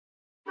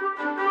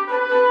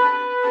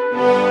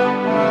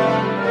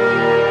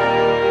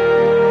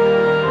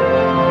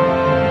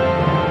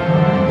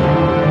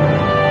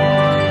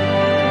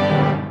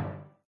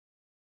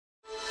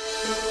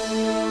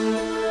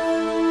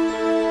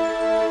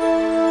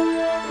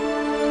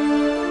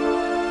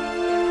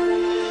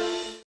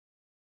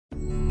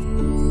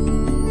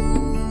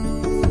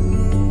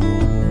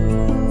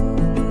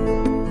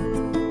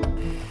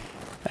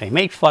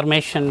Image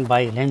formation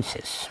by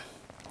lenses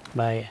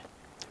by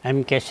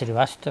M.K.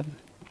 Srivastava,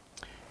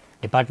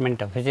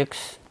 Department of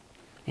Physics,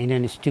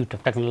 Indian Institute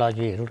of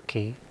Technology,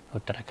 Roorkee,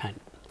 Uttarakhand.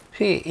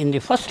 See, in the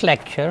first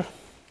lecture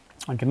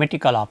on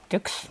geometrical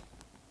optics,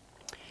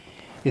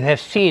 you have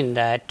seen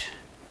that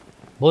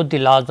both the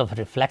laws of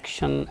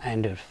reflection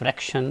and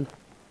refraction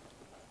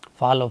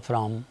follow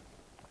from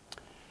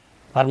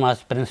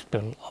Fermat's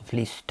principle of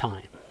least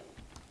time.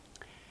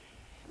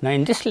 Now,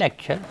 in this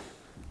lecture,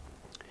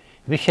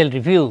 we shall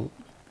review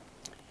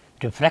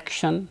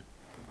diffraction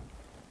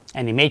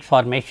and image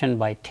formation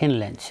by thin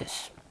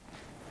lenses.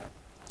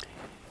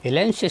 A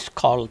lens is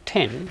called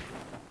thin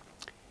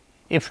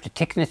if the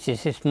thickness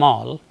is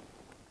small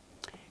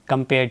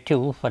compared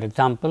to, for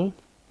example,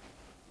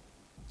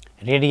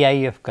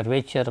 radii of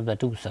curvature of the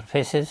two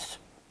surfaces,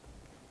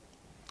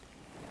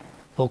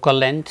 focal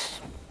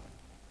lengths,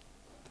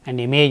 and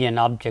image and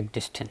object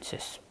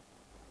distances.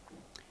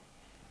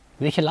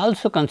 We shall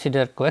also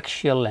consider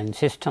coaxial lens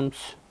systems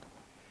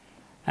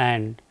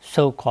and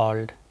so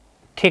called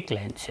thick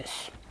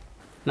lenses.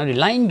 Now, the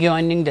line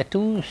joining the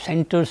two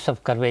centers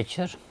of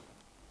curvature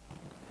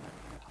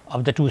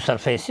of the two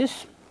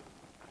surfaces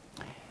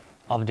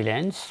of the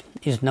lens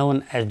is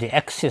known as the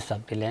axis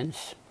of the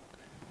lens.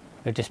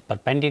 It is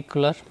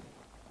perpendicular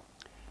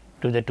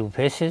to the two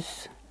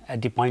faces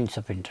at the points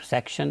of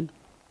intersection.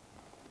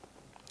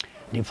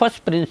 The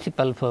first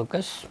principal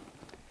focus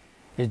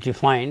is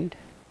defined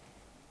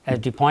as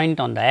the point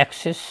on the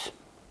axis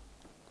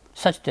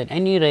such that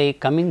any ray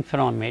coming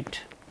from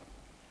it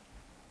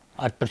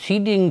or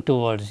proceeding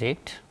towards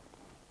it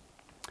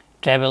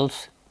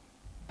travels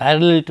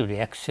parallel to the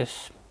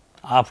axis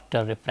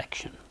after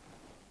refraction.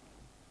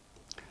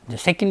 The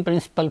second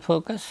principal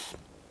focus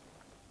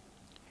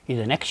is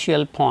an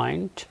axial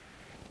point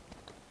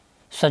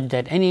such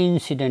that any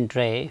incident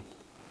ray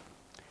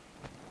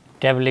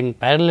travelling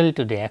parallel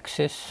to the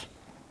axis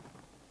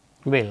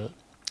will,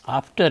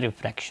 after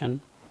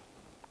refraction,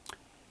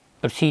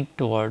 proceed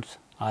towards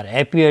or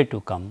appear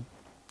to come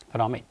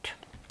from it.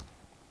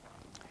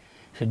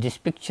 So, this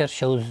picture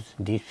shows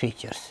these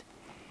features.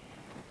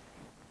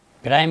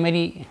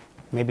 Primary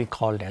may be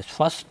called as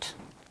first,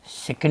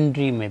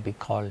 secondary may be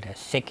called as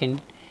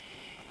second.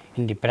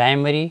 In the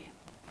primary,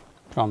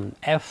 from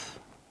F,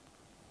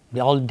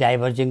 all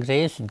diverging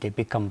rays they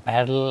become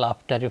parallel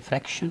after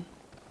refraction,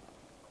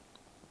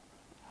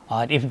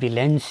 or if the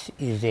lens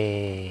is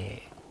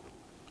a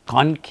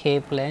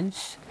concave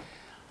lens,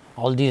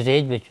 all these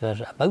rays which were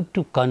about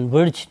to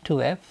converge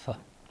to F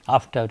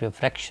after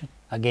refraction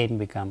again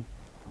become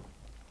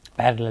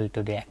parallel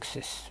to the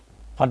axis.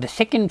 For the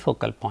second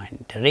focal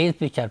point, the rays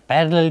which are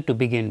parallel to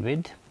begin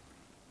with,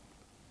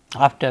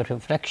 after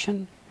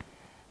refraction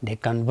they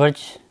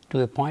converge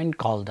to a point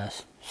called the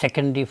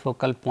secondary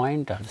focal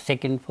point or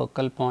second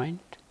focal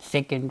point,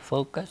 second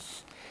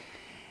focus,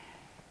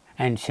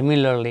 and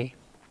similarly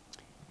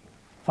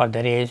for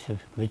the rays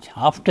which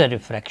after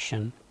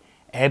refraction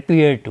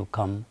appear to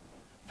come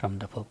from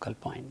the focal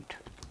point.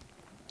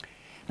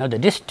 Now, the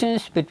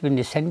distance between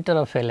the center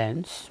of a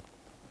lens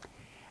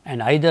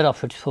and either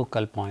of its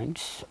focal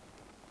points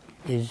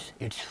is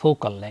its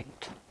focal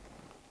length.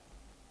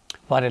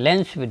 For a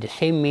lens with the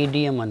same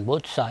medium on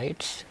both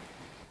sides,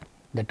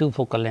 the two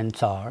focal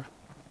lengths are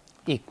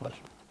equal.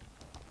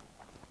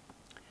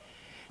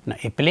 Now,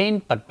 a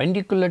plane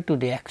perpendicular to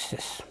the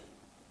axis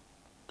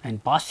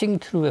and passing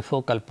through a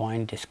focal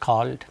point is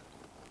called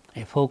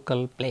a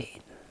focal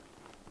plane.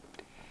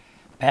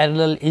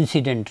 Parallel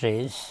incident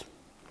rays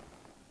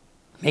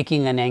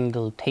making an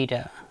angle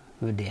theta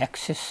with the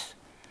axis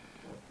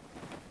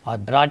are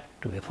brought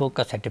to a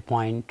focus at a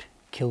point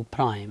q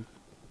prime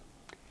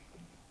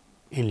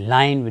in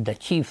line with the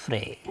chief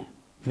ray,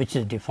 which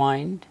is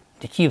defined,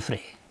 the chief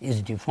ray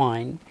is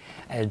defined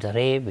as the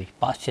ray which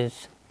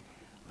passes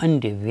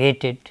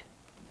undeviated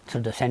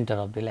through the center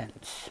of the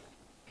lens.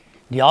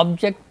 The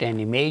object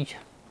and image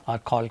are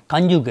called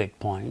conjugate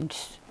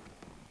points,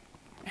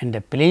 and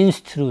the planes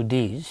through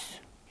these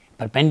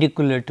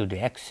perpendicular to the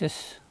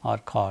axis are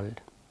called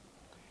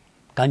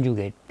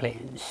conjugate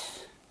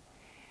planes.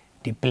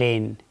 The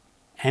plane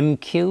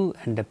MQ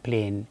and the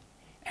plane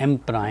M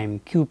prime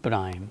Q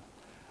prime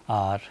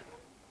are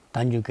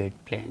conjugate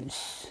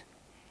planes.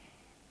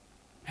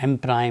 M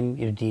prime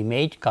is the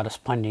image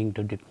corresponding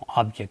to the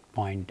object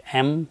point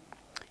M,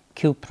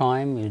 Q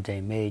prime is the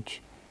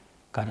image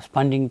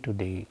corresponding to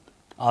the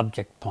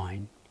object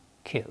point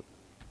Q.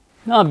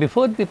 Now,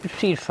 before we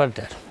proceed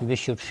further, we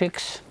should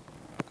fix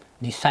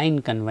the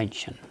sign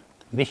convention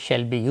which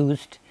shall be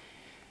used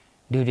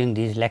during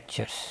these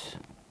lectures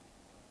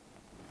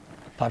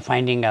for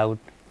finding out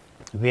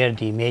where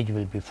the image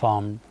will be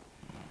formed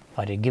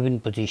for a given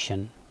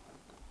position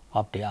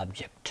of the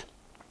object.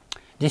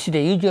 This is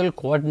the usual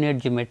coordinate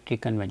geometry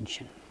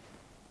convention.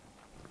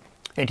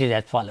 It is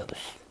as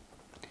follows.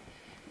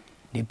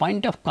 The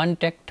point of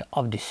contact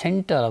of the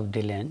center of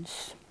the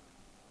lens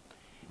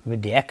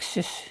with the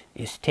axis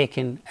is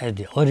taken as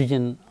the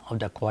origin of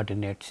the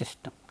coordinate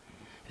system.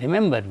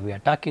 Remember, we are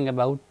talking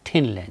about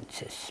thin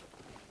lenses.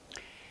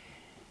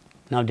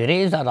 Now, the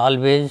rays are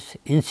always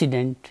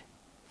incident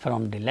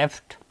from the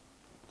left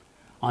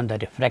on the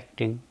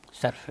refracting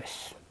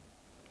surface,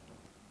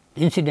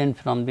 incident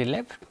from the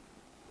left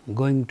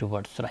going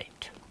towards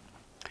right.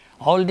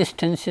 All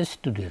distances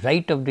to the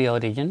right of the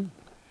origin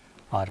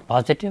are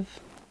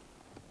positive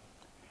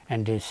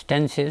and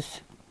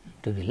distances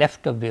to the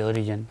left of the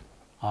origin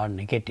are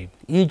negative,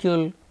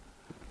 usual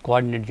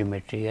coordinate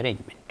geometry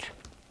arrangement.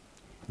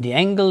 The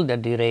angle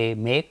that the ray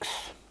makes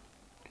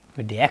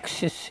with the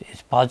axis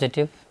is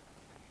positive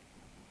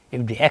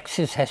if the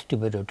axis has to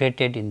be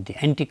rotated in the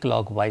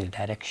anticlockwise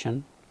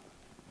direction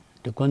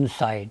to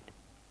coincide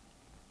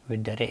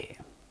with the ray,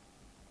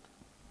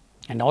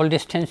 and all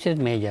distances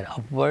measured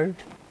upward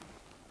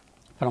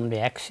from the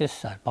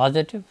axis are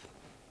positive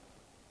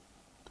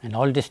and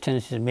all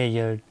distances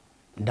measured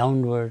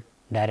downward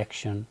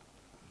direction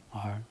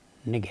are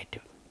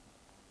negative.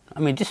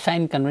 I mean, this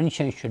sign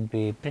convention should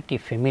be pretty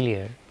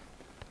familiar.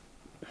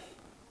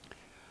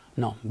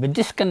 Now, with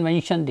this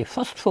convention, the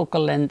first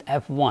focal length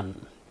f1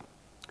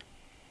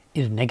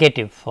 is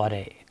negative for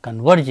a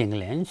converging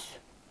lens,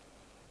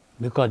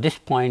 because this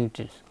point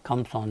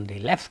comes on the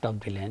left of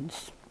the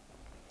lens,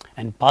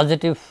 and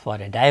positive for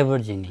a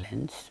diverging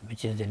lens,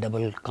 which is a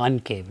double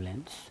concave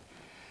lens,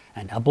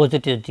 and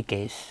opposite is the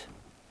case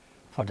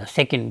for the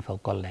second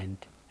focal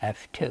length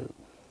f2.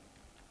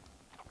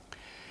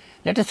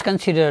 Let us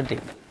consider the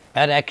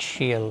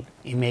paraxial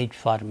image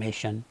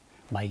formation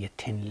by a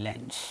thin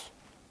lens.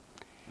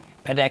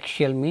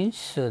 Paraxial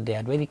means they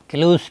are very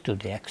close to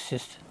the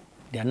axis,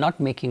 they are not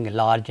making a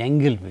large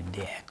angle with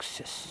the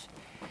axis.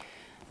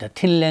 The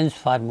thin lens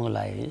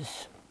formula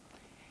is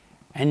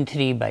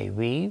n3 by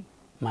v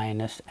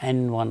minus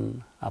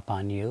n1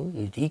 upon u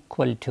is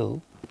equal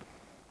to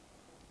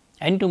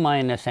n2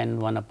 minus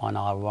n1 upon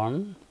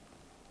r1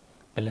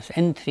 plus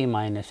n3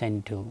 minus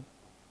n2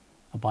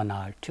 upon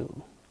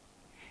r2.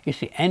 You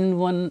see,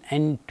 n1,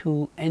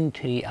 n2,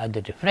 n3 are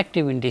the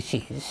refractive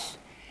indices.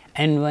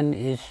 n1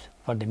 is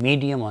for the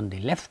medium on the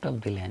left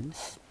of the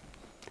lens,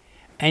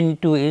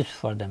 n2 is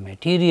for the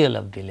material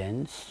of the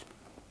lens,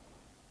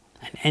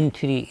 and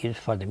n3 is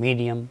for the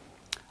medium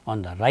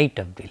on the right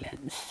of the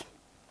lens.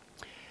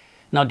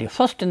 Now, the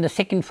first and the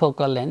second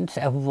focal lengths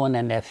f1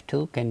 and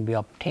f2 can be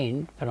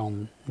obtained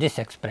from this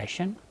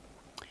expression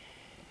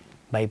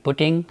by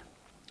putting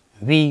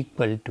v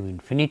equal to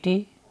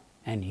infinity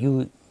and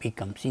u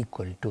becomes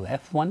equal to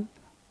f1,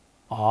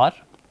 or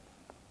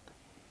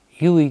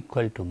u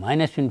equal to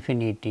minus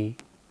infinity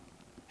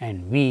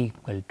and v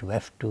equal to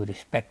f2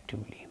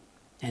 respectively,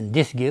 and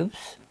this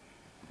gives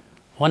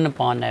 1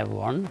 upon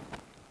f1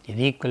 is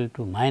equal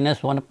to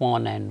minus 1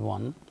 upon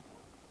n1,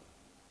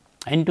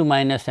 n2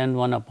 minus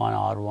n1 upon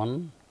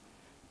r1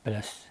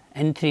 plus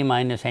n3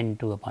 minus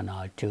n2 upon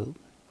r2,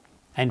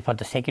 and for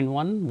the second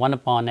one 1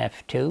 upon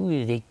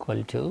f2 is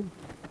equal to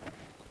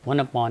 1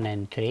 upon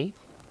n3,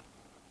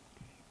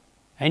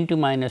 n2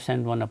 minus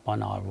n1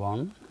 upon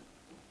r1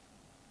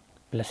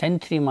 plus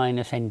n3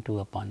 minus n2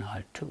 upon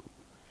r2.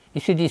 You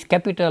see, these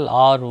capital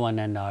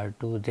R1 and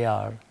R2, they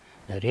are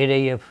the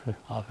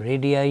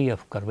radii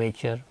of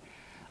curvature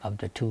of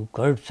the two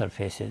curved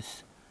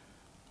surfaces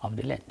of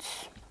the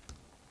lens.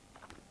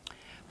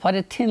 For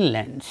a thin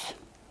lens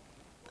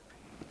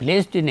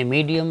placed in a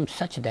medium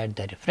such that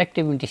the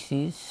refractive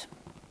indices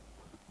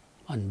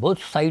on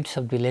both sides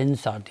of the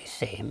lens are the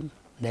same,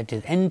 that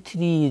is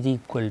n3 is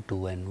equal to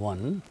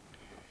n1,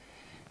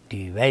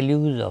 the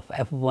values of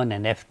f1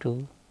 and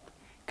f2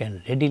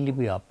 can readily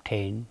be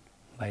obtained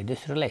by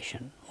this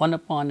relation. 1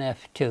 upon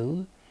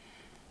f2,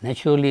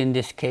 naturally in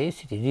this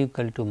case it is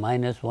equal to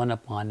minus 1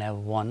 upon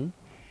f1.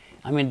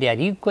 I mean, they are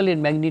equal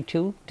in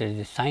magnitude, there is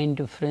a sign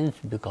difference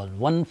because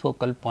one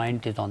focal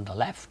point is on the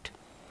left,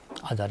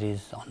 other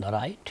is on the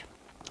right.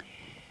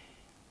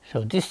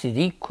 So, this is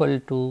equal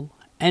to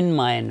n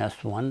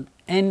minus 1,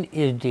 n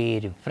is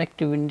the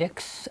refractive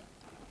index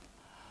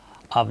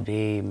of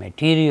the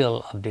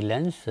material of the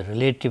lens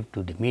relative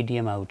to the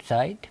medium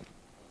outside,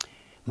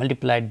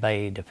 multiplied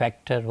by the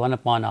factor 1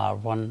 upon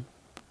r1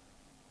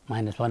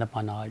 minus 1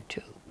 upon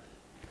r2.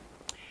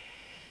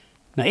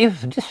 Now,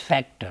 if this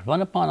factor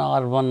 1 upon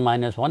r1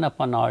 minus 1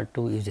 upon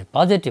r2 is a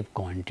positive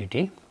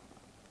quantity,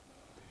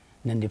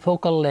 then the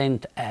focal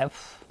length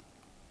f,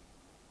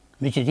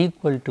 which is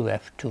equal to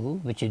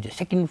f2, which is the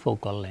second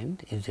focal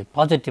length, is a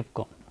positive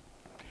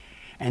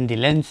and the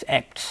lens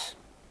acts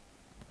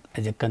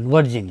as a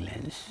converging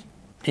lens.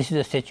 This is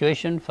the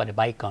situation for a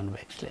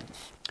biconvex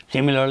lens.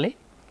 Similarly,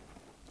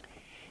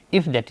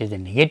 if that is a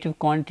negative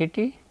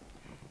quantity,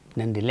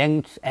 then the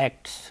lens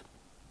acts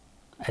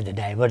as a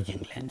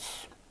diverging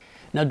lens.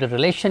 Now, the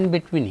relation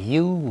between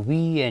u,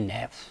 v and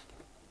f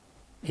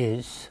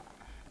is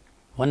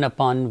 1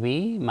 upon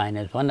v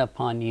minus 1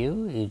 upon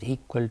u is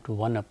equal to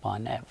 1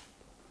 upon f.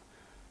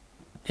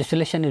 This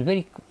relation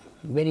is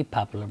very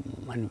popular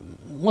and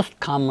most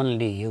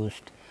commonly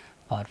used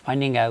for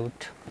finding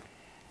out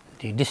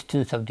the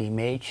distance of the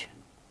image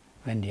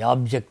when the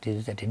object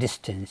is at a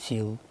distance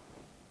u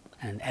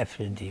and f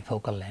is the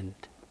focal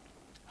length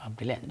of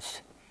the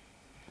lens.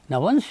 Now,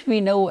 once we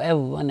know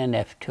f1 and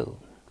f2,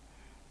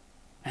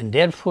 and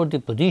therefore, the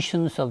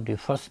positions of the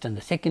first and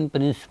the second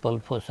principal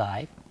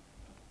foci,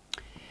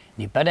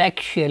 the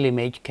paraxial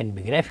image can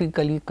be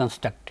graphically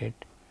constructed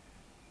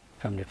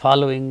from the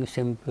following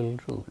simple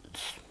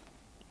rules.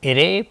 A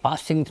ray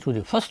passing through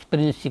the first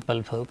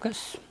principal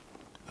focus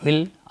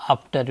will,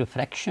 after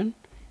refraction,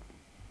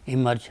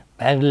 emerge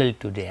parallel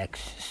to the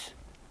axis.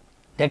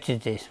 That is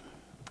the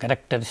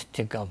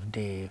characteristic of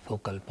the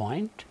focal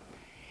point.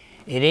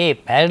 A ray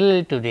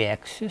parallel to the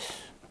axis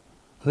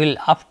will,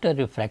 after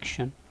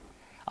refraction,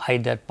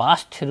 either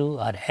pass through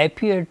or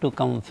appear to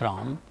come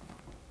from,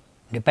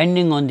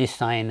 depending on the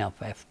sign of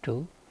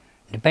f2,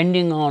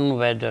 depending on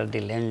whether the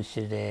lens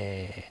is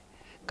a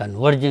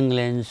converging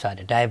lens or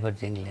a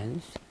diverging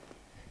lens.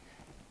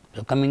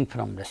 So, coming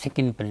from the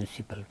second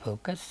principal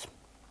focus,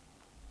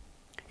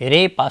 a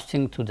ray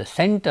passing through the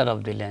center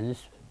of the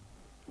lens,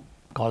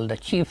 called the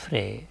chief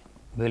ray,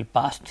 will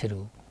pass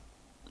through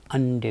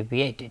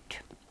undeviated.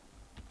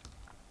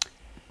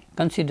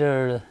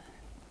 Consider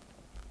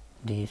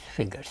these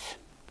figures.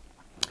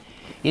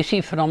 You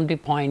see, from the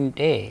point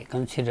A,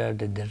 consider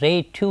that the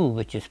ray 2,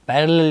 which is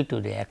parallel to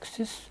the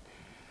axis,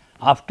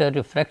 after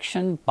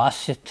refraction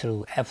passes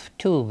through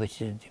f2,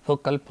 which is the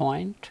focal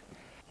point.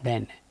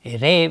 Then a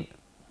ray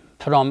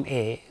from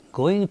A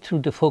going through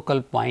the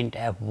focal point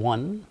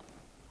f1,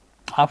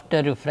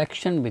 after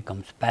refraction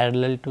becomes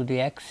parallel to the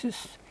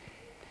axis.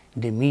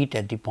 They meet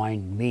at the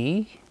point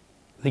B,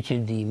 which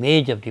is the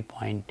image of the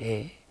point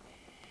A.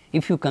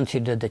 If you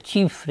consider the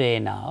chief ray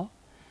now,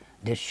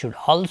 this should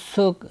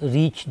also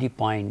reach the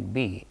point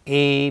B,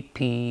 A,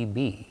 P,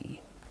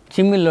 B.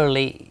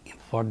 Similarly,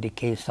 for the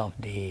case of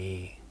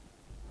the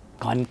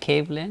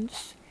concave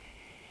lens,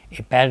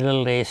 a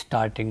parallel ray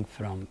starting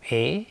from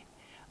A,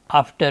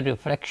 after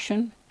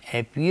refraction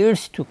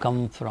appears to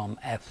come from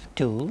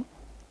f2.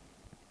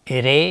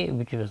 A ray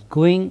which was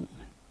going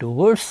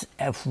towards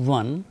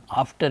f1,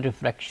 after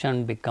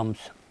refraction becomes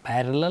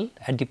parallel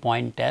at the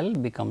point L,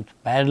 becomes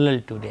parallel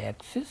to the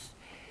axis,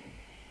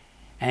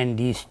 and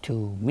these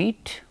two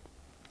meet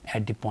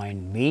at the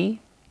point B,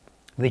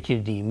 which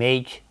is the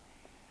image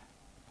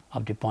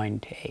of the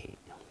point A.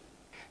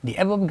 The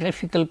above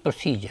graphical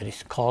procedure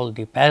is called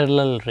the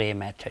parallel ray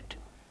method.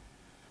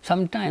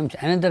 Sometimes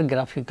another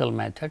graphical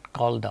method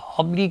called the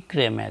oblique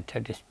ray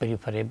method is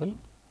preferable.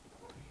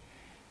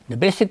 The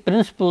basic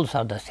principles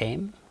are the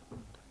same.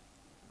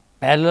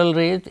 Parallel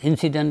rays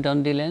incident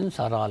on the lens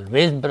are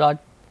always brought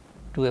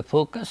to a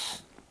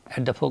focus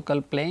at the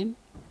focal plane,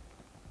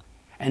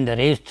 and the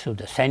rays through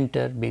the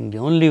center being the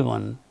only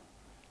one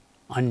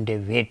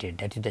undeviated,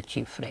 that is the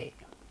chief ray.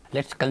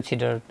 Let us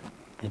consider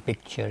the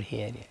picture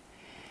here.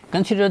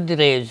 Consider the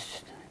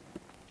rays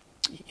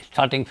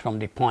starting from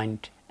the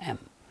point M.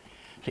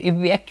 So, if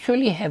we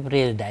actually have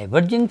rays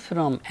diverging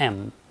from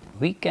M,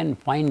 we can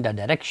find the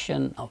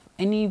direction of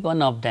any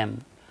one of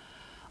them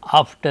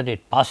after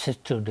it passes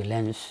through the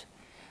lens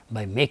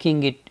by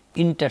making it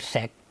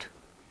intersect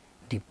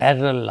the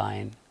parallel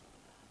line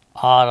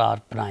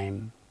R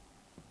prime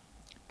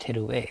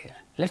through A.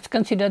 Let us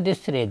consider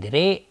this ray, the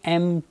ray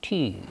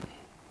MT.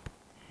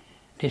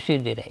 This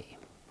is the ray.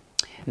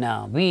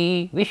 Now,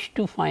 we wish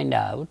to find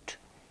out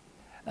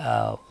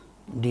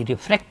the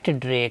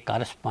refracted ray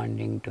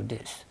corresponding to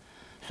this.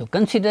 So,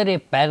 consider a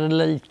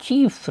parallel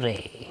chief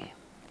ray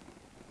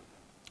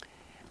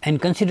and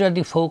consider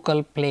the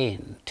focal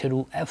plane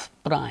through f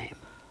prime.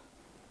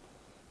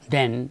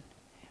 Then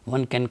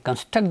one can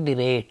construct the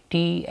ray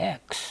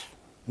Tx,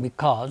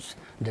 because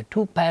the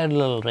two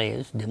parallel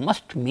rays, they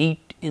must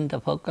meet in the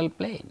focal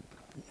plane.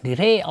 The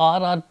ray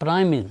R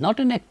prime is not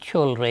an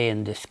actual ray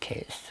in this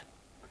case,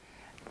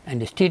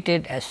 and is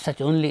treated as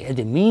such only as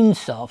a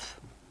means of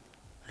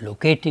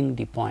locating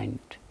the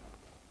point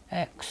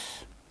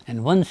x.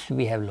 And once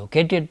we have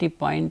located the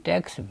point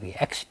x, we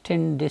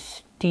extend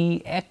this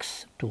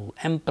Tx to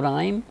M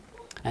prime,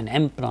 and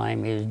M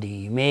prime is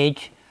the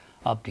image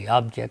of the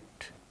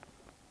object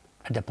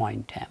at the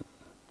point M.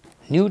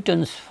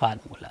 Newton's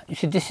formula. You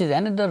see, this is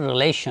another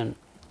relation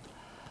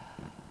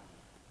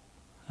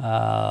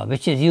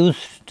which is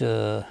used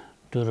to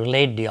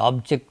relate the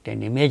object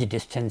and image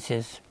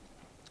distances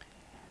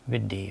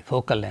with the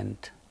focal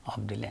length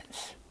of the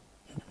lens.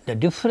 The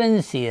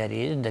difference here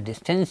is the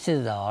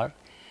distances are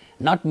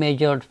not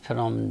measured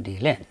from the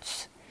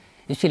lens.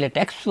 You see, let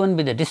x1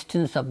 be the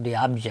distance of the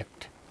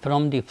object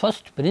from the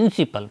first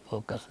principal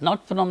focus,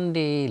 not from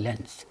the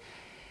lens.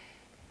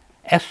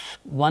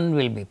 F1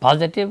 will be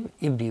positive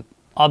if the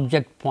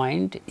object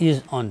point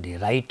is on the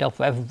right of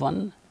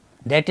f1,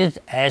 that is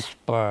as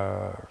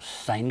per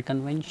sign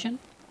convention,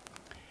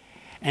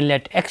 and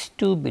let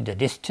x2 be the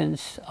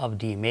distance of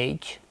the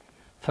image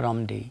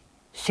from the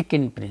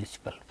second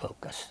principal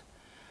focus.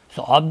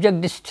 So,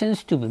 object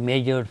distance to be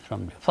measured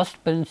from the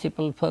first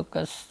principal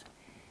focus,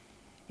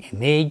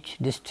 image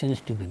distance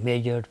to be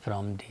measured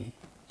from the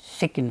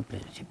second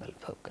principal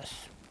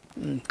focus.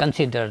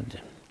 Consider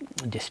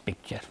this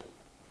picture.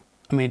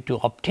 I mean, to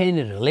obtain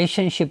a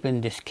relationship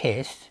in this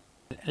case,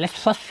 let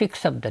us first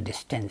fix up the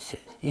distances.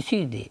 You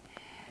see,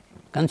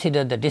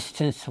 consider the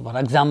distance, for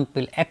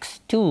example,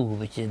 x2,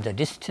 which is the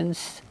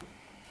distance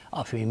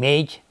of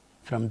image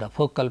from the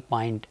focal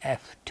point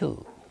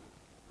f2.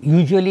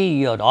 Usually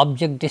your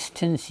object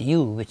distance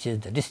u, which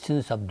is the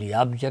distance of the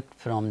object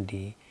from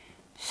the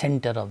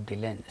center of the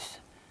lens.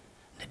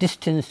 The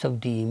distance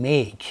of the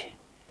image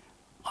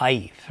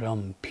I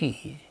from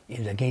P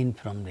is again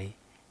from the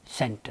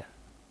center.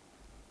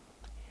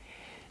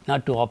 Now,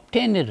 to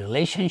obtain a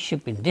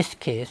relationship in this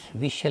case,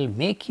 we shall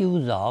make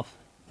use of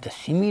the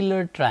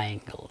similar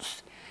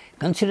triangles.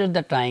 Consider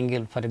the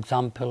triangle, for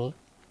example,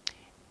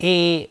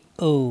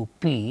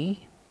 AOP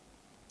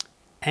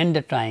and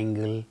the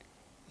triangle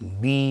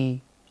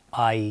BIP,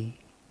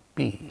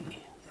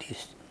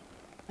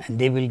 and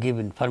they will give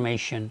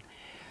information,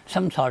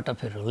 some sort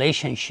of a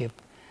relationship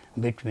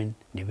between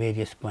the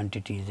various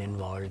quantities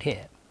involved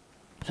here.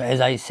 So, as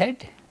I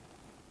said,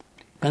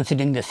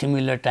 considering the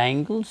similar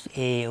triangles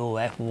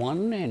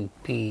AOF1 and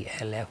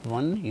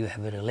PLF1, you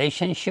have a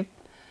relationship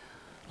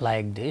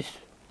like this,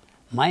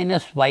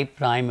 minus y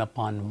prime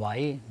upon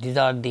y, these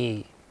are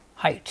the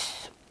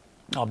heights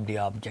of the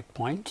object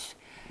points,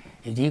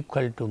 is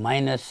equal to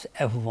minus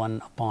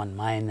f1 upon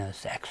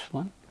minus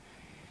x1.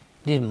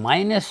 These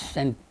minus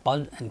and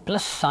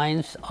plus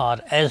signs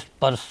are as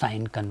per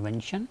sign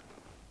convention.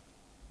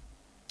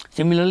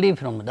 Similarly,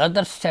 from the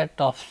other set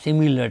of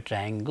similar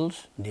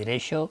triangles, the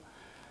ratio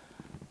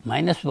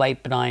minus y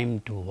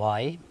prime to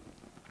y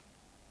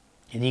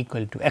is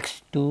equal to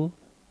x2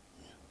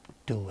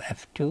 to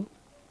f2.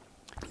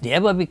 The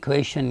above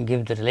equation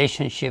gives the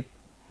relationship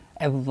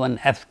f1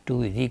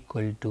 f2 is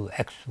equal to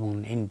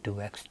x1 into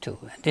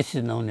x2, and this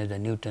is known as the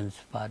Newton's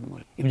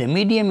formula. If the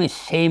medium is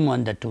same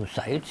on the two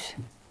sides,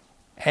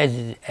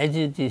 as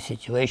is the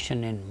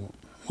situation in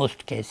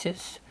most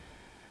cases,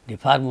 the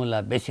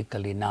formula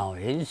basically now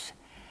is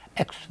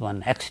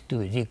x1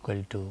 x2 is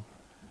equal to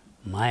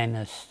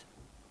minus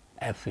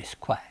f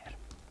square.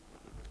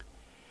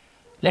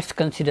 Let us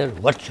consider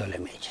virtual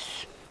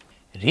images.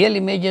 Real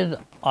images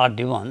are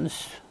the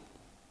ones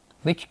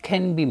which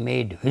can be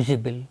made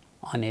visible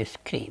on a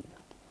screen.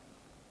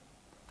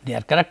 They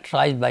are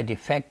characterized by the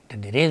fact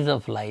that the rays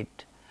of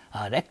light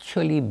are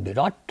actually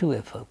brought to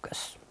a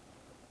focus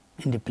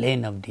in the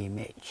plane of the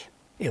image.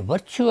 A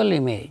virtual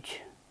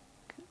image,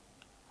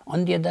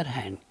 on the other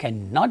hand,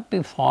 cannot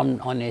be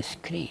formed on a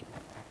screen.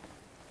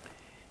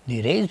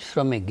 The rays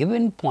from a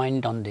given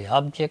point on the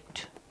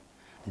object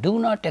do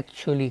not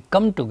actually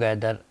come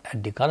together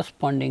at the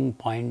corresponding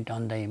point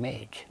on the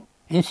image.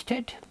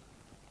 Instead,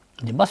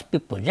 they must be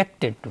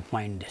projected to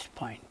find this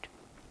point.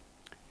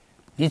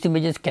 These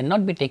images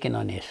cannot be taken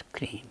on a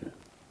screen.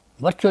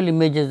 Virtual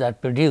images are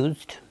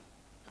produced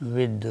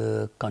with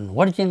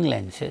converging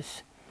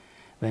lenses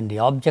when the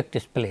object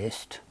is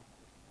placed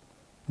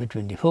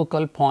between the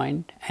focal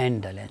point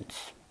and the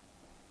lens.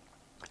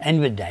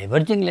 And with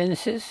diverging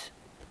lenses,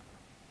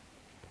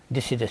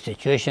 this is the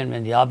situation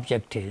when the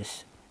object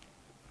is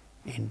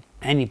in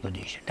any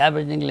position.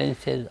 Diverging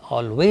lenses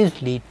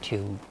always lead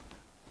to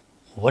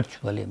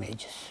virtual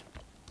images.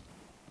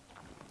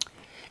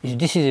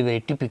 This is a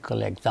very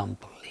typical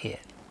example here.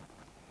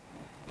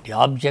 The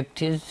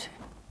object is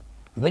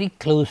very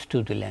close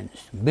to the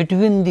lens,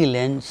 between the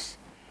lens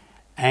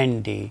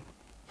and the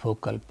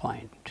focal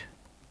point.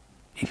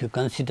 If you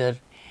consider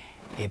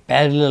a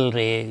parallel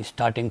ray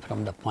starting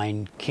from the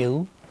point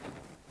Q,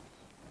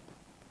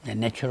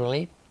 then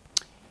naturally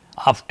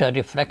after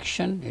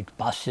refraction it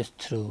passes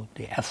through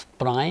the f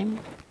prime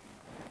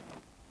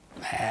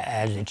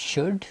as it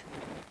should.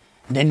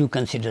 Then you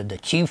consider the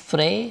chief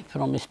ray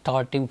from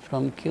starting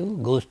from Q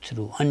goes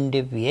through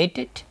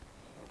undeviated,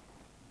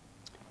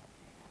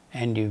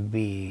 and if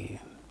we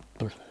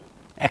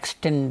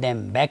extend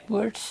them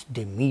backwards,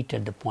 they meet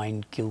at the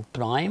point Q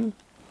prime,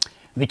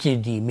 which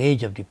is the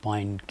image of the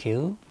point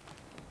Q.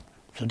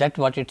 So, that is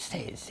what it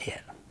says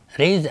here.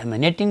 Rays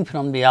emanating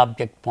from the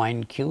object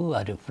point Q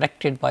are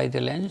refracted by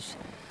the lens,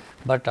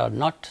 but are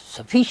not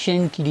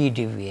sufficiently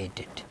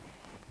deviated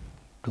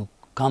to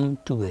come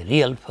to a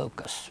real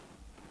focus.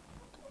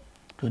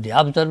 To the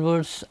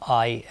observer's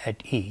eye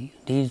at E,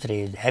 these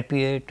rays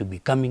appear to be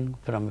coming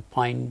from a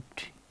point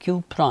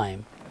Q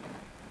prime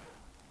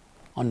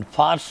on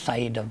far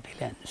side of the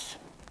lens.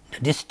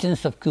 The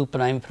distance of Q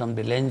prime from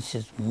the lens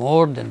is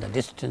more than the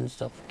distance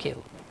of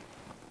Q.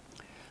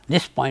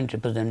 This point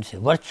represents a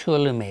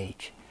virtual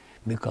image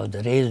because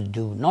the rays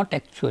do not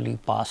actually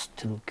pass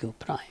through Q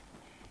prime.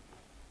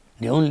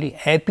 They only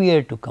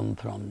appear to come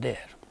from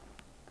there.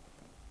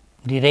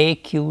 The ray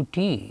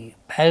QT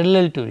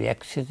parallel to the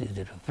axis is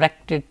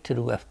refracted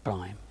through f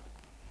prime,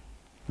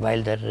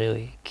 while the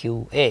ray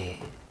QA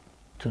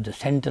to the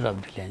center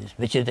of the lens,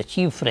 which is the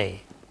chief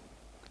ray,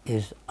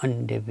 is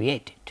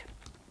undeviated.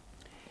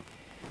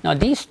 Now,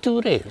 these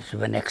two rays,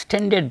 when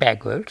extended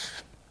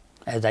backwards,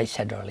 as I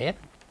said earlier,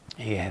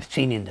 you have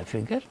seen in the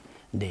figure,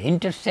 they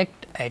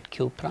intersect at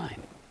Q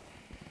prime.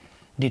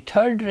 The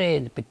third ray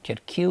in the picture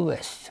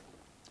QS,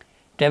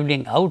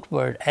 travelling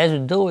outward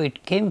as though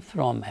it came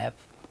from F,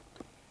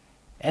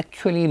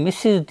 actually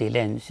misses the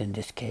lens in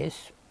this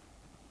case,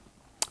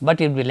 but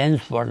if the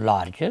lens were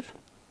larger,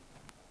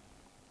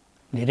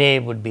 the ray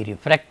would be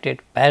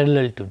refracted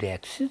parallel to the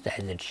axis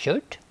as it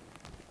should.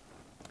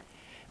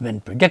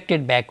 When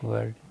projected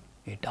backward,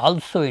 it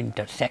also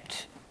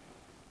intersects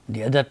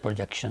the other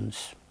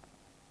projections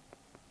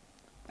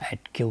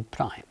at q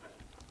prime.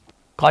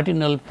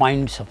 Cardinal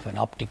points of an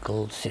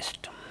optical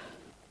system.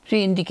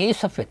 See, in the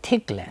case of a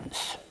thick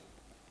lens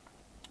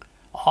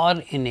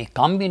or in a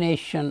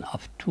combination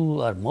of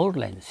two or more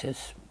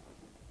lenses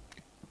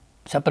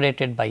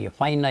separated by a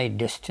finite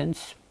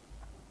distance,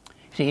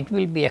 see, it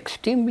will be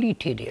extremely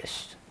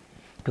tedious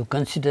to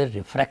consider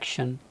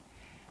refraction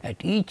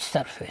at each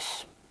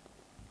surface.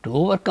 To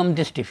overcome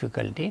this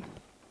difficulty,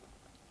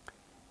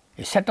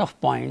 a set of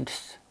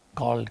points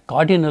called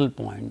cardinal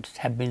points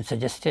have been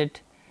suggested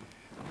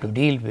to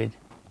deal with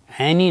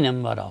any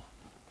number of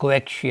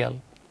coaxial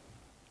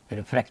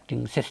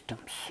refracting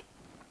systems.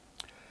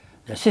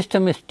 The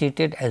system is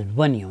treated as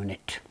one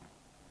unit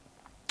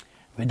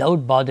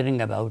without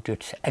bothering about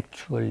its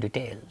actual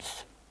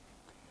details.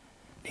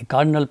 The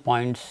cardinal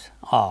points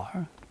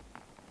are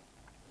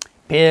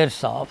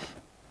pairs of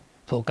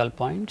focal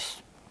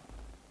points,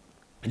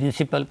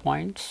 principal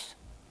points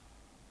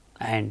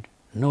and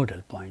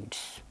nodal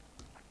points.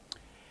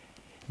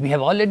 We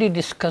have already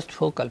discussed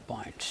focal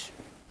points,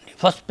 the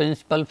first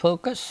principal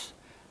focus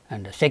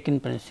and the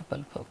second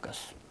principal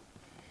focus.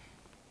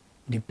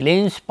 The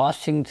planes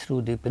passing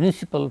through the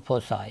principal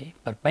foci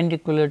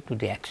perpendicular to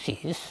the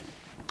axis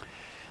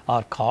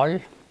are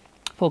called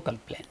focal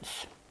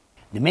planes.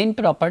 The main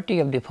property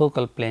of the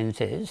focal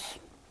planes is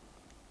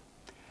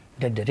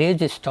that the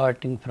rays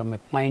starting from a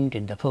point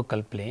in the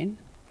focal plane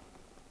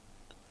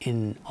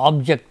in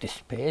object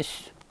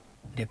space,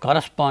 they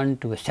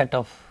correspond to a set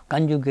of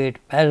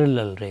conjugate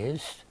parallel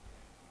rays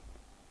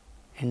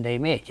in the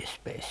image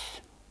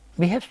space.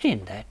 We have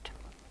seen that.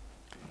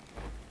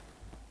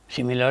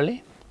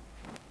 Similarly,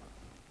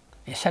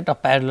 a set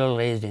of parallel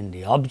rays in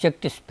the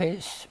object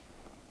space,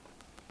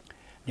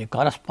 they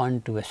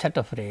correspond to a set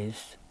of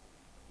rays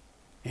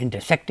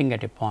intersecting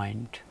at a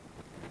point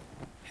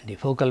in the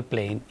focal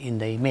plane in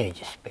the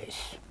image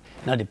space.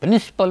 Now, the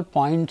principal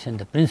points and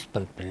the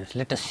principal planes,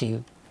 let us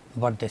see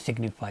what they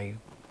signify.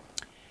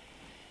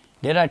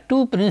 There are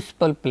two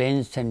principal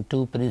planes and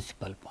two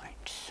principal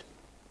points.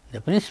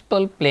 The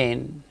principal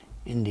plane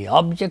in the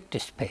object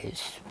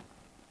space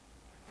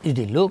is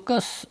the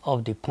locus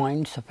of the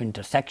points of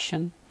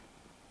intersection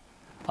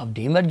of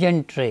the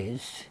emergent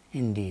rays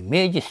in the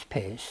image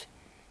space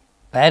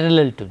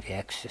parallel to the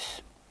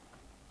axis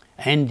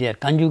and their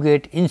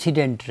conjugate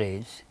incident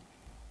rays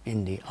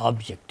in the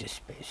object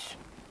space.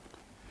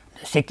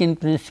 The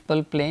second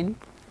principal plane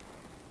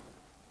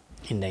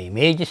in the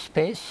image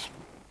space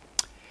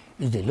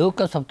is the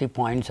locus of the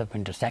points of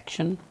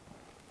intersection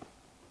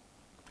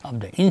of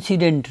the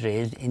incident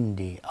rays in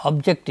the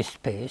object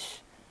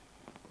space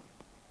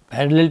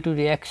parallel to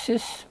the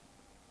axis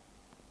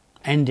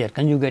and their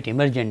conjugate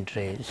emergent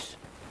rays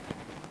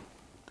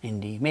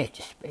in the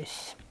image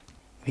space.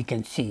 We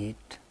can see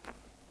it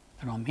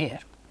from here.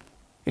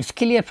 It is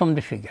clear from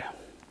the figure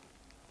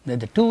that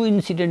the two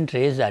incident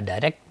rays are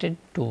directed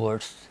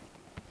towards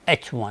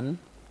H1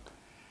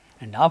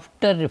 and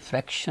after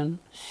refraction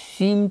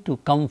seem to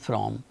come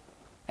from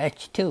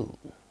H2.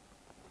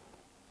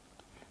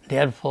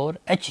 Therefore,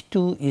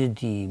 H2 is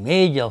the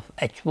image of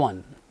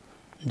H1.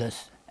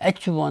 Thus,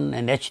 H1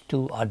 and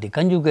H2 are the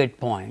conjugate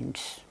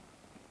points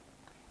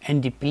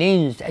and the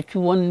planes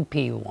H1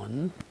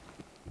 P1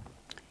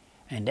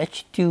 and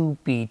H2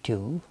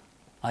 P2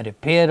 are a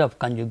pair of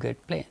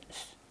conjugate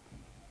planes.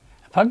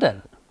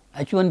 Further,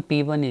 H1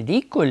 P1 is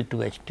equal to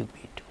H2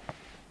 P2.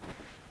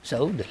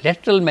 So, the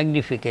lateral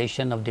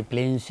magnification of the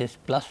planes is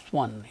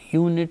 +1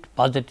 unit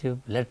positive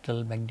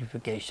lateral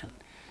magnification,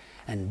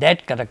 and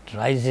that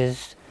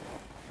characterizes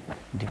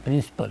the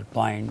principal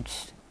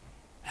points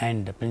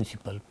and the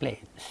principal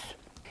planes.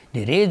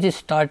 The rays is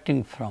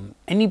starting from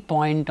any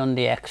point on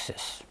the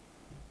axis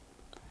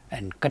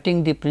and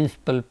cutting the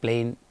principal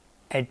plane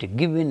at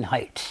given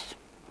heights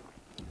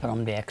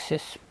from the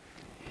axis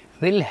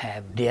will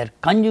have their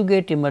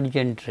conjugate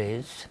emergent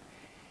rays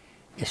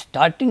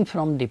starting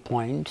from the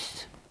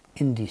points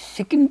in the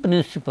second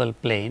principal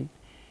plane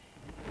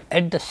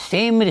at the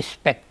same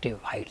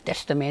respective height. That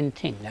is the main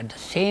thing, at the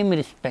same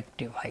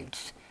respective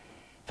heights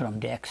from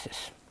the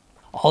axis.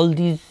 All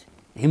these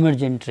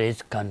emergent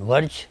rays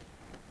converge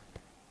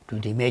to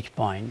the image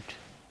point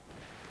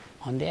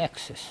on the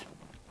axis.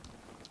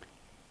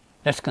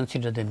 Let us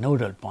consider the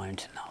nodal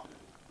points now.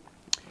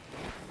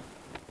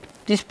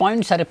 These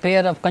points are a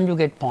pair of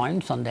conjugate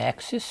points on the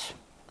axis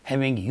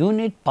having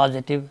unit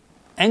positive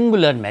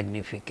angular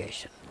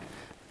magnification.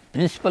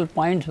 Principal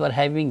points were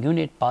having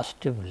unit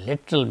positive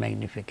lateral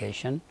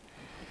magnification.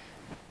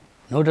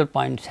 Nodal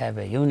points have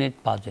a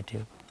unit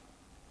positive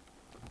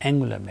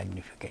angular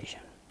magnification.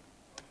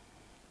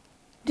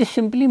 This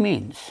simply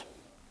means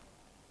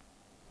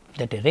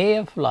that a ray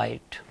of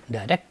light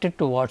directed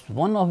towards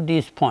one of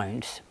these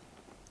points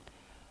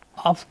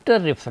after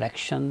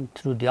refraction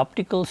through the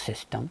optical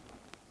system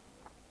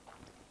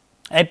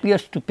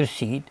appears to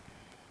proceed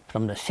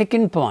from the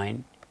second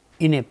point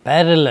in a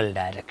parallel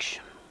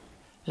direction.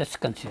 Let us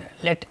consider.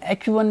 Let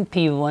H1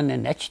 P1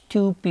 and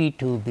H2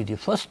 P2 be the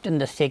first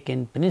and the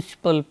second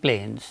principal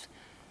planes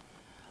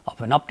of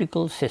an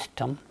optical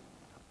system,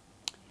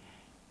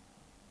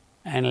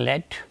 and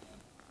let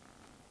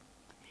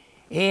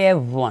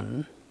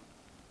AF1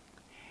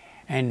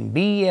 and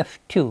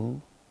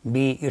BF2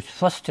 be its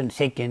first and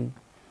second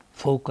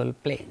focal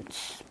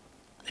planes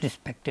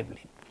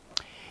respectively.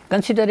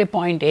 Consider a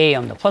point A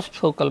on the first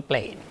focal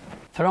plane.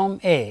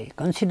 From A,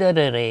 consider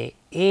a ray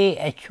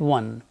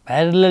AH1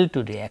 parallel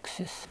to the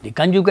axis. The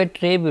conjugate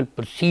ray will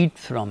proceed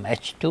from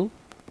H2,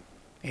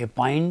 a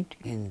point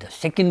in the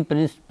second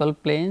principal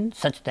plane,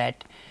 such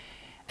that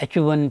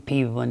H1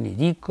 P1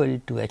 is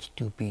equal to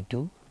H2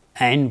 P2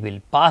 and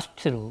will pass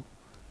through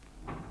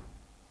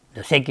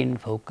the second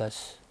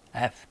focus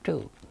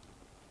F2.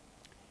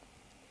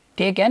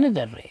 Take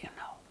another ray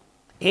now,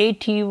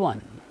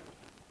 AT1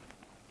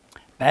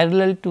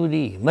 parallel to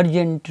the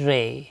emergent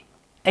ray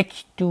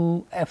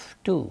H2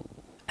 F2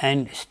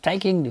 and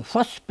striking the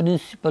first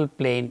principal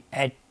plane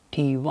at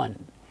T1.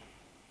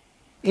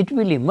 It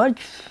will emerge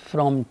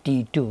from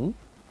T2,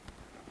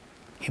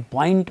 a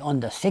point on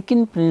the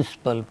second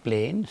principal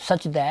plane,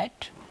 such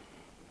that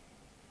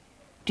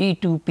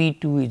T2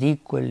 P2 is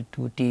equal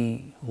to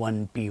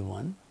T1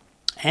 P1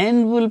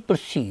 and will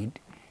proceed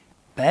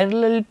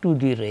parallel to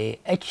the ray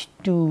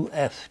H2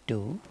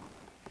 F2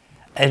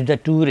 as the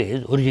two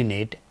rays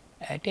originate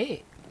at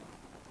A,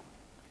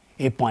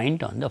 a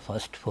point on the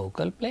first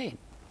focal plane.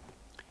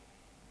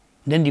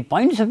 Then the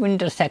points of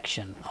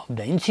intersection of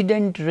the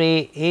incident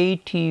ray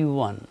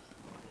AT1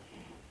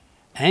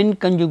 and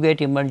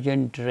conjugate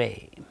emergent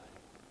ray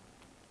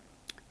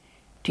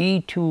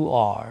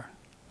T2R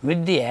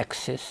with the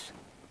axis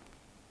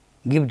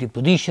give the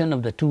position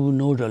of the two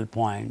nodal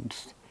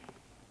points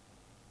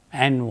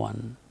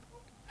N1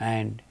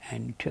 and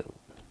N2.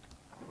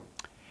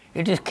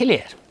 It is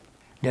clear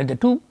that the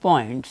 2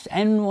 points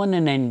N1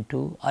 and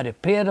N2 are a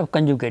pair of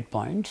conjugate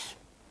points,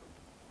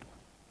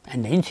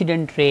 and the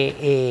incident ray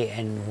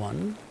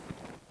AN1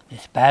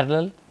 is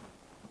parallel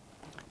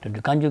to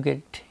the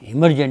conjugate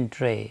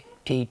emergent ray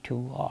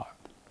T2R.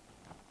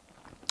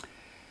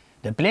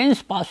 The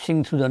planes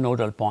passing through the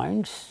nodal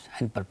points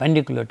and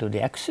perpendicular to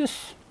the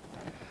axis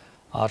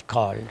are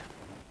called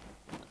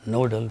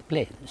nodal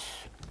planes.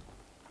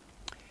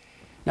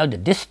 Now, the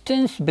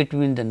distance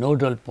between the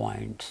nodal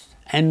points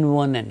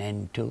N1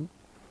 and N2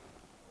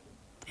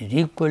 is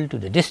equal to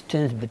the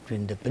distance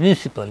between the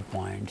principal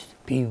points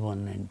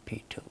P1 and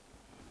P2.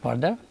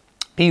 Further,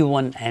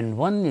 P1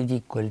 N1 is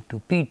equal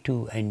to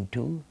P2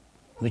 N2,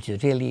 which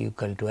is really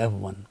equal to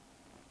F1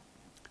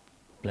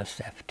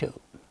 plus F2.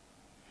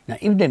 Now,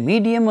 if the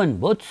medium on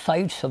both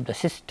sides of the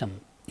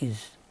system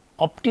is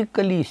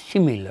optically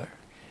similar,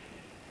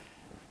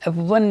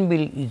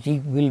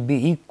 F1 will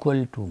be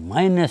equal to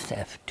minus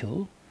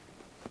F2,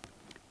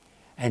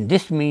 and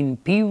this means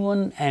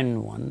P1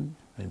 N1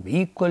 will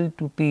be equal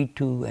to P2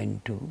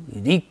 N2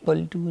 is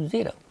equal to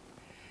 0.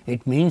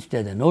 It means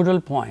that the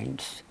nodal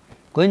points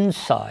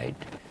coincide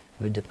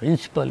with the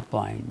principal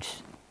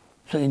points.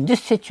 So, in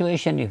this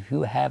situation, if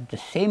you have the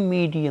same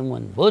medium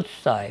on both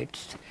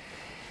sides,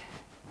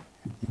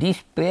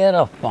 these pair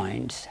of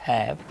points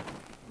have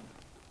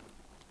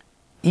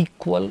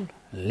equal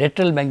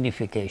lateral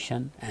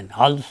magnification and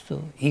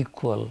also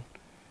equal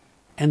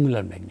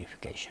angular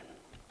magnification.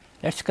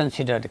 Let us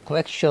consider the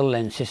coaxial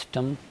lens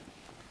system,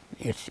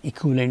 its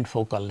equivalent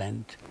focal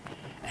length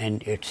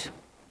and its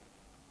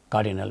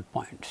cardinal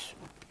points.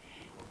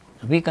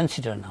 We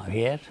consider now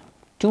here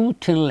two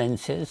thin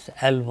lenses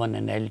L1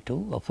 and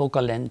L2 of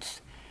focal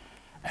lengths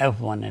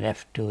F1 and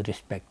F2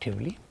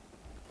 respectively.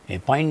 A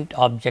point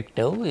object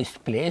O is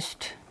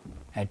placed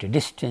at a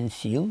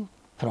distance u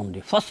from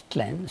the first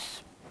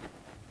lens,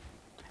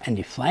 and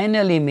the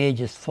final image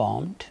is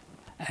formed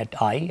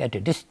at I at a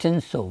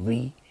distance of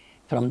v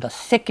from the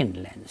second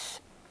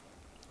lens.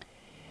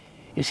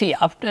 You see,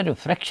 after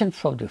refraction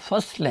from the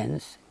first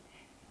lens,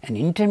 an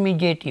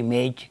intermediate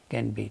image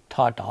can be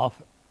thought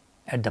of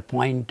at the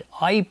point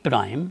I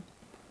prime,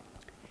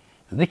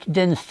 which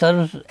then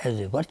serves as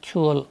a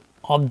virtual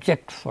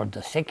object for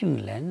the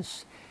second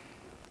lens,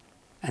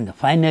 and the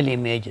final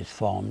image is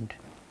formed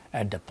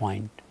at the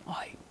point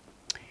I.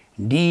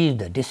 D is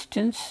the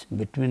distance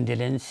between the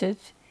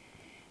lenses,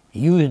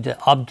 U is the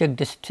object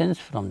distance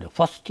from the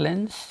first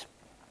lens.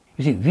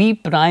 You see, V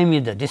prime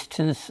is the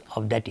distance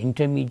of that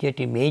intermediate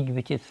image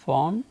which is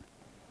formed.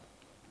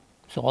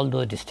 So, all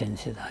those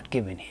distances are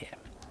given here.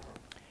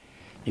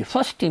 The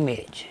first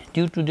image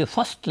due to the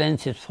first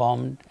lens is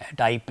formed at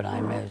I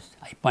prime, as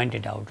I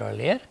pointed out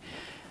earlier,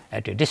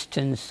 at a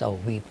distance of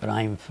V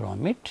prime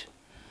from it.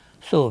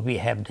 So, we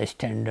have the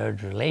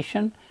standard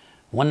relation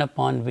 1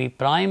 upon V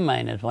prime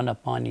minus 1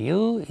 upon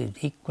U is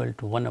equal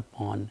to 1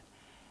 upon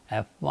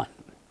F1.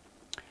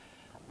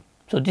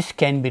 So, this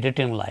can be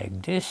written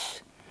like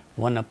this: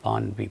 1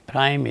 upon V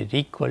prime is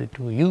equal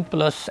to U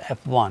plus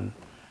F1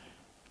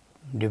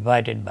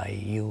 divided by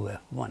U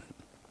F1.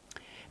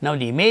 Now,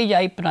 the image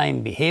I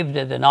prime behaves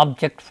as an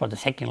object for the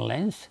second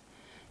lens.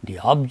 The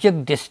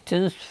object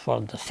distance for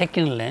the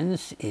second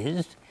lens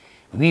is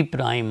V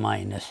prime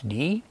minus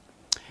D,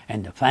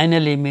 and the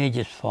final image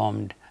is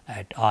formed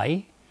at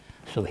I.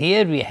 So,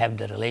 here we have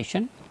the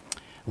relation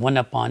 1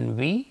 upon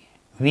V.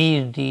 V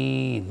is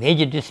the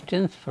image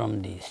distance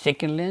from the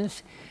second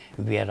lens.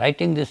 We are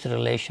writing this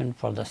relation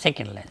for the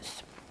second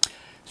lens.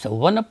 So,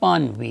 1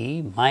 upon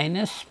V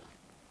minus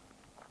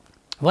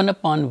 1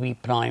 upon V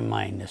prime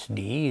minus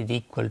D is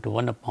equal to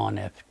 1 upon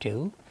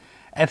f2.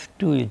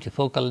 f2 is the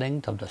focal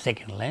length of the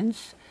second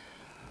lens,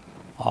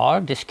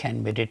 or this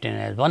can be written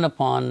as 1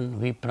 upon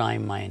V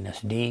prime minus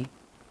D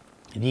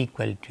is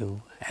equal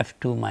to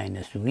f2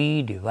 minus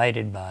V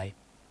divided by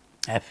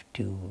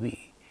f2V.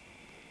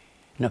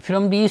 Now,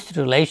 from these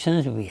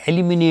relations we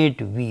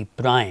eliminate V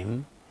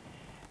prime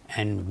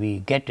and we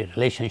get a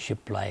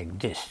relationship like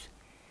this: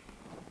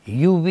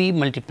 uv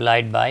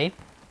multiplied by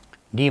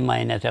d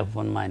minus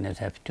f1 minus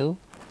f2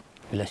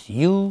 plus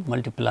u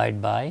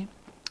multiplied by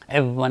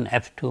f1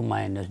 f2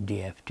 minus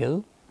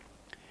df2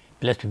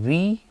 plus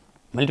v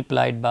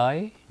multiplied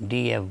by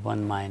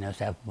df1 minus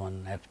f1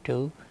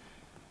 f2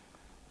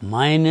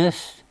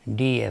 minus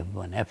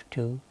df1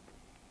 f2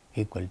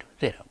 equal to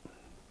 0.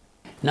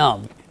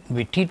 Now,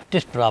 we treat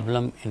this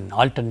problem in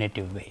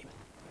alternative way.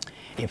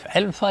 If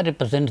alpha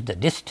represents the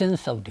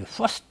distance of the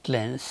first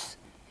lens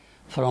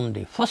from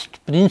the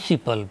first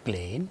principal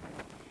plane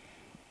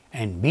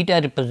and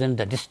beta represents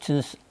the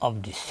distance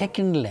of the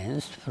second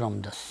lens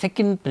from the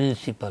second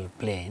principal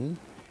plane,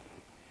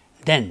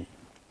 then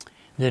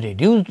the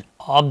reduced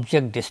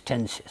object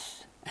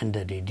distances and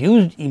the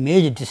reduced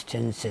image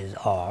distances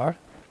are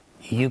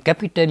u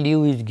capital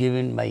U is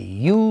given by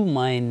u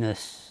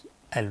minus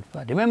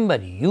alpha. Remember,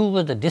 u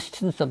was the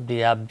distance of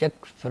the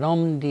object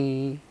from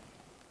the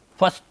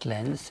first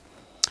lens,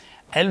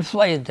 alpha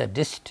is the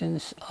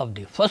distance of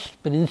the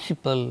first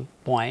principal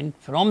point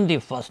from the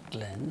first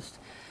lens.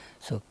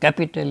 So,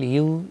 capital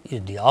U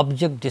is the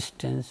object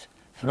distance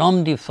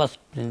from the first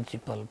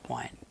principal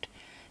point.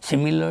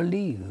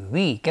 Similarly,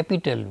 V,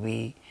 capital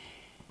V,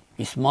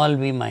 small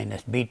v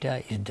minus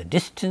beta is the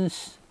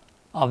distance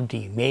of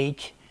the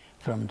image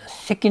from the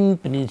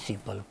second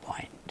principal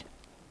point.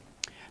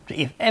 So,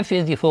 if f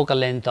is the focal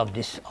length of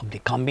the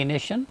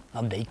combination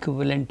of the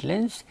equivalent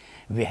lens,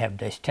 we have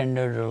the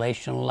standard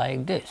relation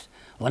like this: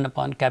 1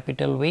 upon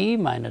capital V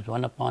minus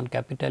 1 upon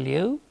capital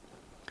U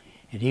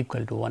is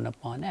equal to 1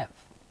 upon f.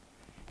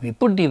 We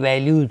put the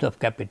values of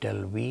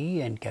capital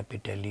V and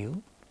capital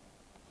U.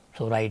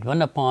 So, write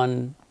 1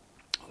 upon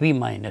V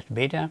minus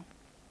beta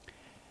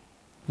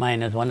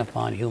minus 1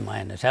 upon U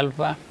minus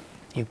alpha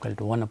equal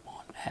to 1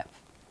 upon f.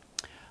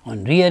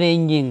 On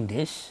rearranging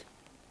this,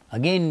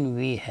 again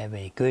we have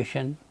an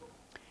equation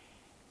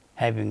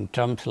having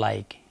terms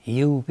like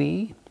u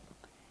v,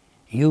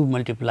 u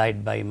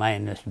multiplied by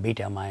minus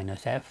beta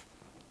minus f,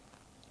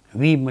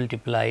 v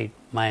multiplied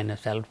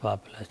minus alpha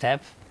plus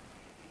f,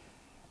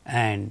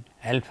 and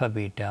alpha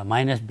beta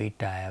minus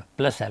beta f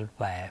plus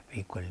alpha f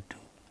equal to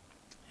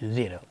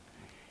 0.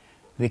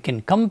 We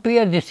can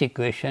compare this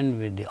equation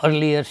with the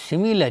earlier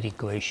similar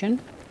equation,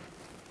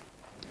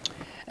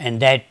 and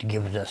that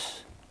gives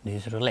us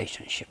this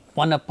relationship.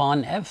 1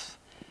 upon f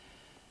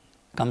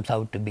comes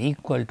out to be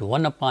equal to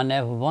 1 upon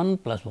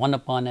f1 plus 1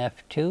 upon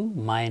f2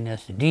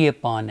 minus d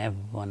upon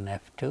f1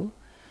 f2.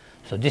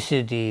 So, this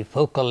is the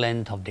focal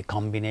length of the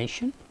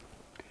combination,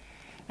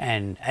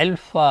 and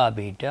alpha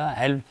beta,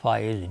 alpha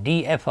is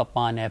df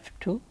upon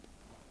f2,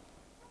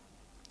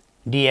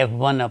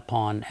 df1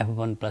 upon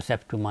f1 plus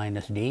f2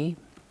 minus d,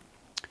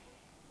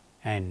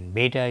 and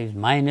beta is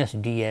minus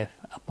df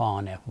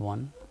upon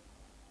f1.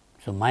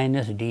 So,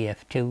 minus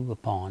df2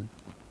 upon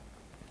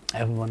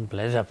f1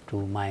 plus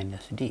f2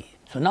 minus d.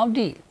 So, now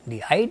the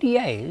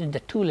idea is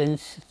the two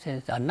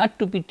lenses are not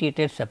to be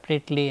treated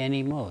separately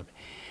anymore.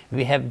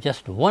 We have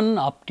just one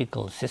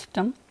optical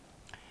system.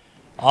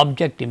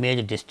 Object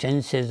image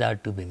distances are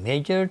to be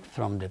measured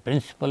from the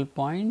principal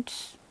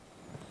points,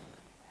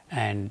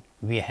 and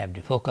we have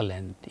the focal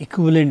length,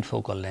 equivalent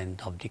focal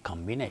length of the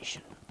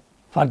combination.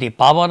 For the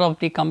power of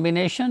the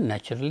combination,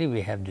 naturally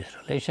we have this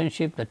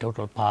relationship: the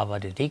total power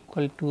is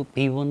equal to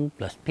P1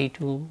 plus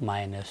P2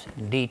 minus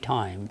D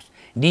times,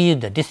 D is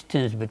the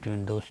distance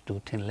between those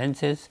two thin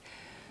lenses.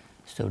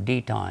 So,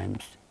 D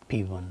times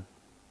P1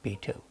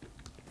 P2.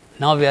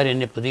 Now, we are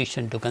in a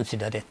position to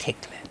consider a thick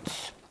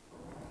lens.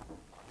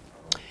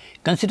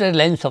 Consider a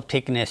lens of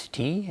thickness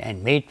T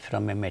and made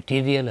from a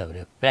material of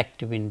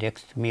refractive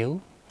index mu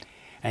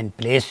and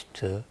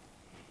placed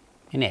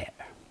in air.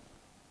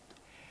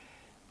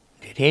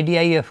 The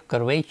radii of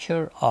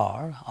curvature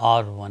are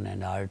R1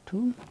 and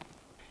R2.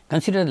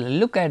 Consider,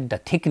 look at the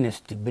thickness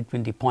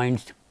between the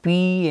points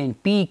P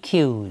and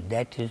PQ,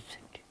 that is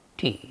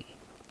T.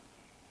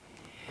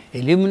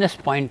 A luminous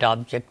point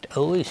object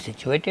O is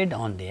situated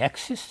on the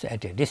axis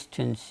at a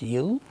distance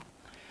u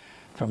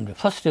from the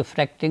first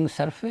refracting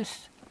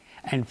surface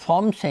and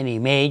forms an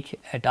image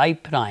at I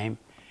prime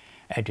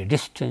at a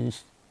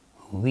distance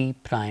v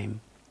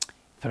prime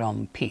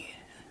from P.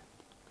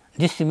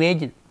 This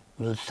image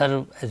will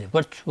serve as a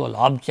virtual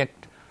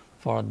object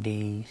for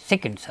the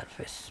second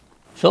surface.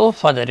 So,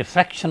 for the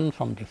refraction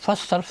from the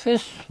first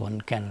surface,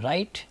 one can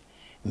write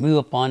mu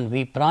upon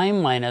v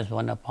prime minus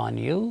 1 upon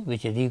u,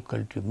 which is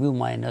equal to mu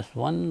minus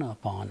 1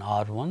 upon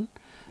r 1.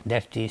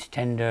 That is the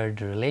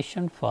standard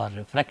relation for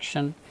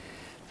refraction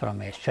from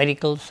a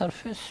spherical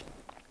surface.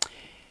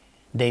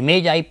 The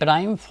image I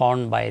prime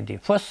formed by the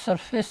first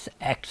surface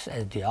acts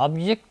as the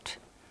object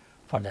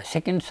for the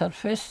second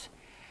surface,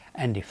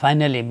 and the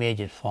final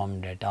image is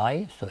formed at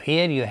I. So,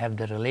 here you have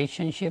the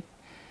relationship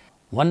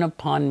 1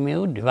 upon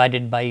mu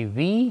divided by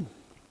v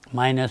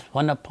minus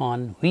 1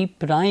 upon v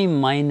prime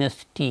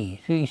minus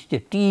t. So, the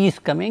t is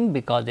coming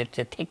because it is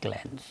a thick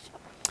lens,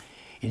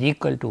 is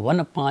equal to 1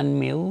 upon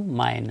mu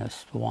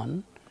minus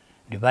 1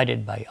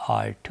 divided by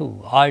r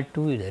 2. R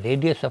 2 is the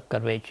radius of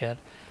curvature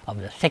of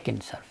the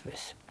second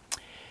surface.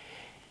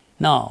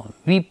 Now,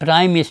 v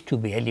prime is to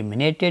be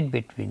eliminated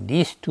between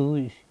these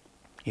two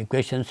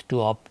equations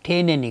to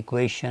obtain an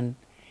equation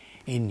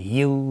in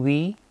u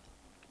v,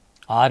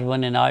 r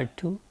 1 and r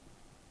 2,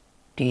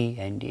 t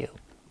and u.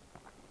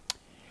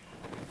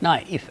 Now,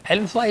 if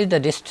alpha is the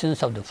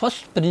distance of the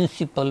first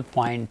principal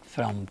point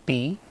from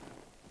P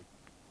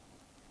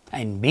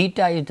and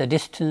beta is the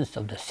distance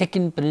of the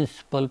second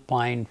principal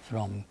point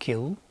from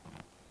Q,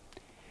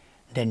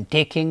 then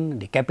taking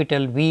the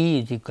capital V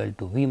is equal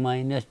to V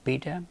minus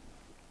beta,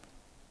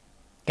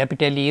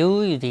 capital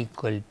U is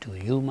equal to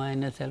U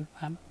minus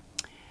alpha.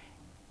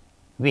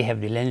 We have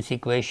the lens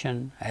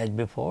equation as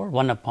before,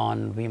 1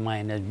 upon V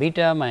minus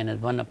beta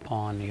minus 1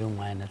 upon U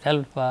minus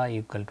alpha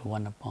equal to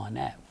 1 upon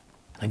f.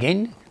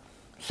 Again,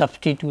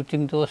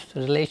 substituting those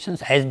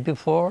relations as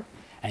before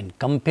and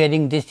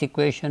comparing this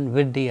equation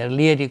with the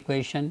earlier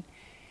equation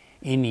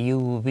in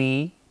u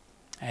v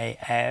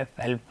f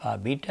alpha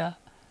beta.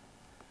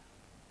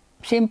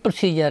 Same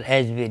procedure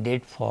as we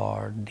did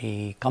for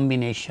the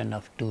combination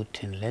of two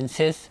thin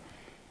lenses,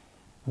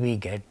 we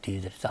get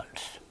these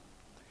results.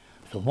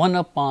 So, 1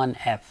 upon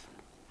f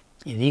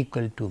is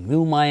equal to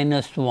mu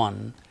minus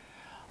 1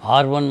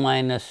 r 1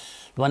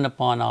 minus 1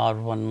 upon r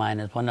 1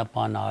 minus 1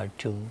 upon r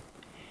 2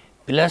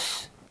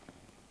 plus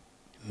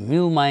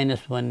mu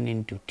minus 1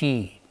 into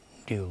t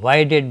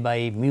divided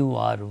by mu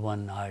r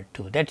 1 r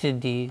 2. That is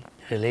the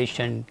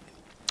relation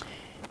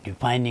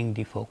defining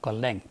the focal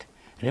length.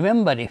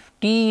 Remember, if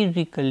t is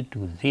equal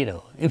to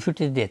 0, if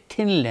it is a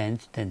thin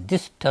lens, then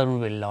this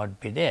term will not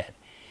be there.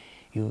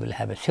 You will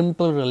have a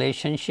simple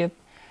relationship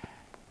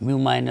mu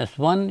minus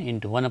 1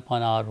 into 1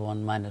 upon r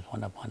 1 minus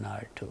 1 upon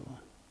r 2.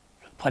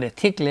 For a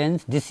thick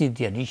lens, this is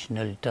the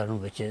additional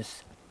term which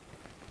is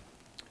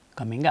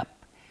coming up.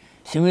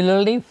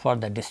 Similarly, for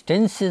the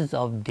distances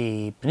of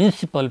the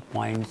principal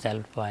points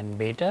alpha and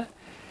beta,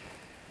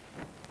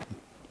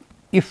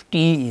 if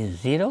t is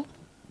 0,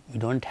 you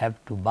do not have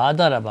to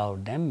bother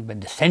about them,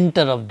 but the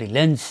center of the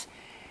lens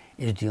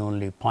is the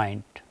only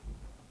point.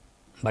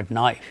 But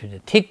now, if it is a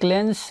thick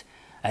lens,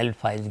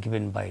 alpha is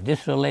given by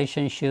this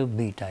relationship,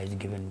 beta is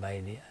given by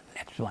the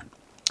next one,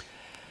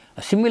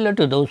 similar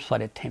to those for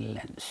a thin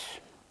lens.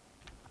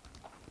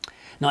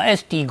 Now,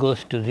 as t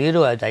goes to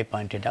 0, as I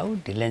pointed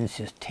out, the lens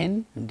is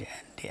thin, and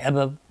the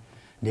above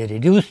they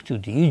reduce to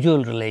the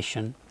usual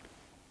relation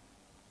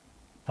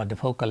for the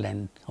focal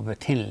length of a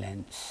thin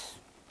lens.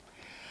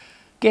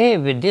 Okay,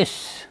 with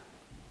this,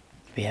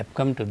 we have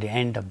come to the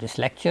end of this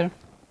lecture.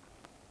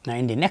 Now,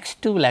 in the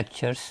next two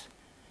lectures,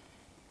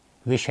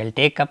 we shall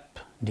take up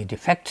the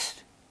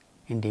defects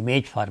in the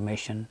image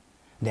formation,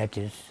 that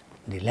is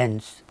the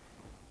lens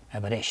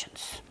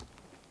aberrations.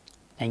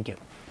 Thank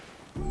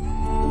you.